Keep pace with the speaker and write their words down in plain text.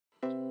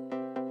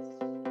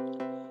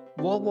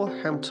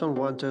Wolverhampton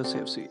Wanderers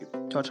FC,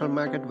 total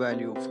market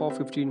value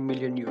 €415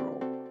 million.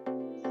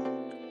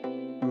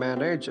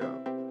 Manager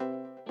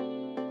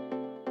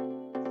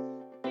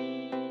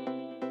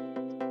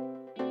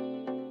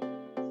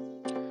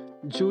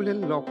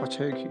Julen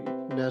Lopetegui,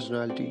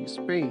 nationality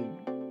Spain.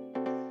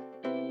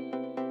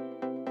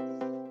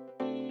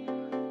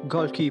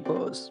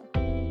 Goalkeepers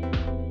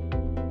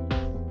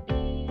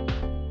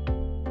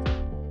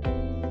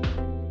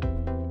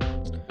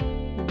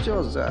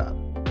Jose,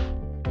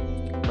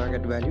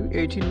 market value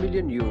 €18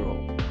 million.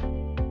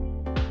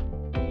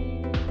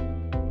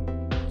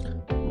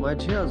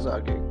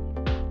 Zage,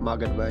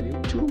 market value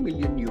 €2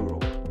 million.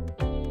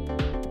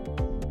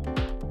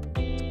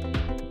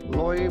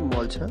 Loy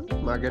Malta,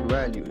 market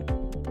value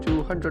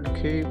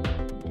 €200k.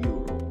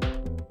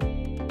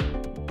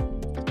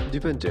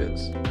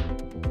 Defenders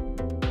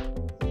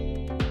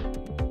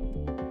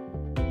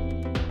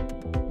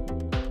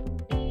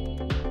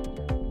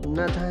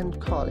Nathan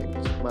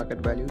Collins, market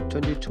value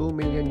 €22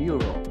 million.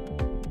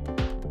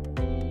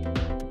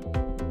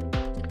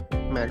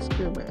 Max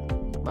Gilman,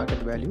 market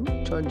value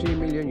 €20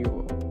 million.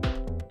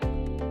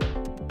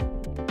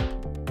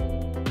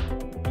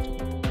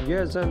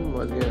 Gerson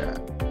Mosquera,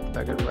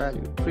 market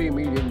value €3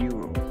 million.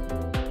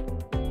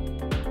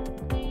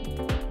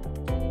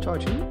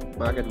 Totti,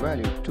 market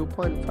value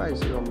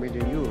 €2.50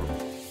 million.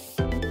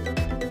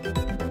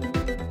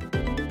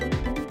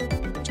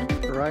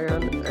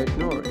 Ryan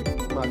Aitnori,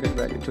 market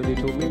value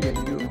 €22 million.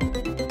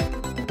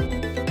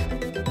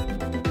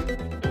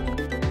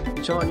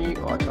 Johnny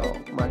Otto,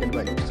 market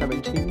value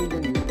 €17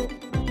 million.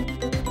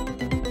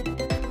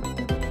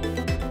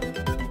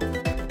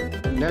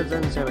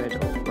 Nelson Semedo,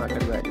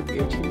 market value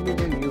 €18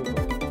 million.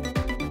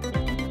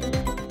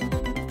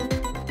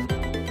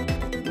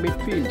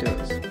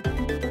 Midfielders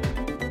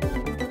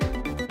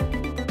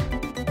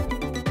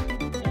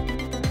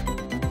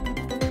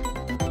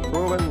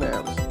Roman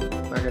Neves,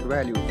 market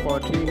value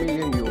 €40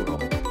 million.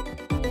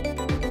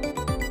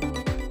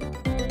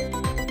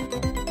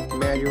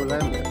 Mario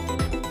Lambert,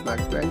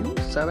 market value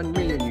 €7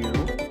 million.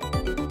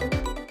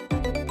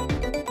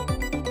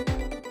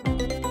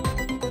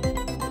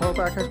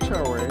 Pablo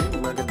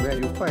Sarabia, market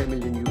value €5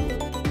 million.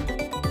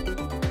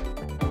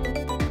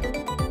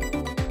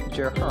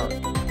 Gerhard,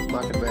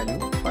 market value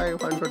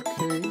 €500k.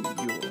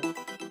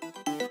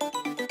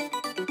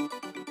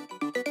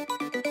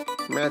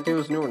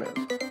 Matthews Nunes,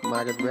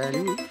 market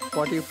value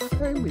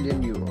 €45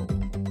 million.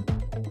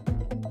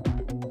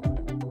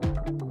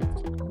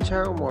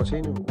 João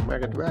Martino,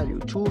 market value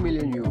 €2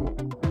 million.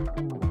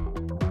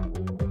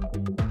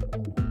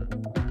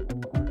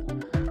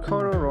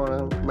 Conor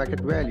Ronald, market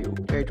value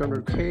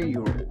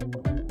 €800k.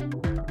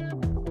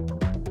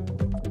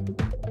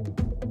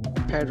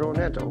 Pedro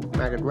Neto,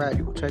 market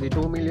value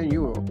 €32 million.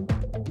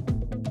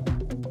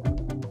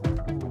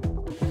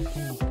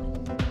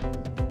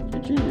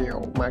 Jorginho,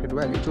 market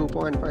value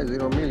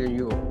 €2.50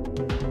 million.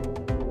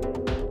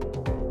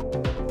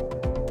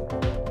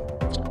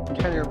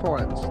 Daniel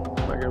Pollens,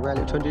 market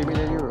value €20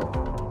 million.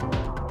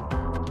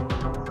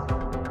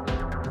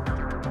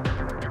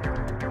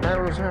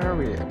 Pablo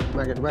Sarabia,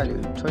 market value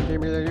 €20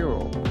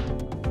 million.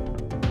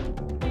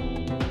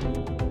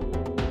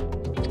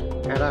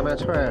 Adama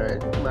Traore,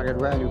 market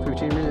value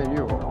 €15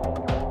 million.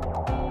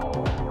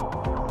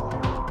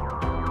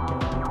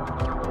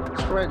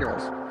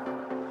 Strikers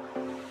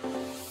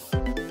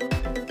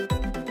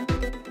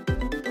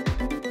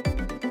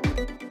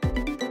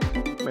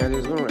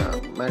Matthews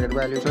Nunes, market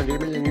value €20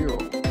 million.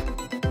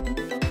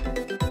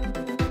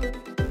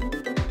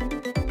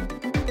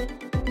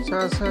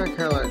 Sasa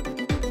Kalan,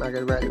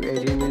 market value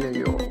 €18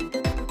 million.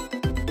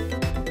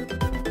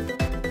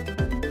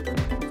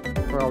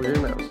 Raul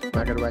Jimenez,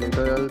 market value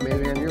 €12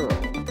 million.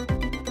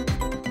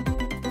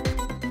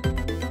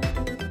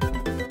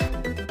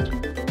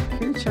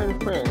 Kitchen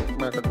Frank,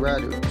 market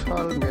value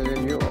 €12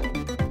 million.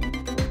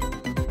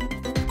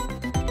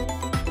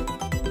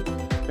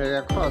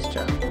 Real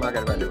Costa,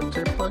 market value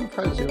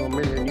 €3.50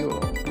 million.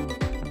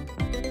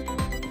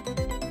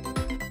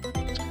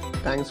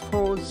 Thanks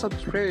for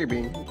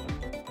subscribing.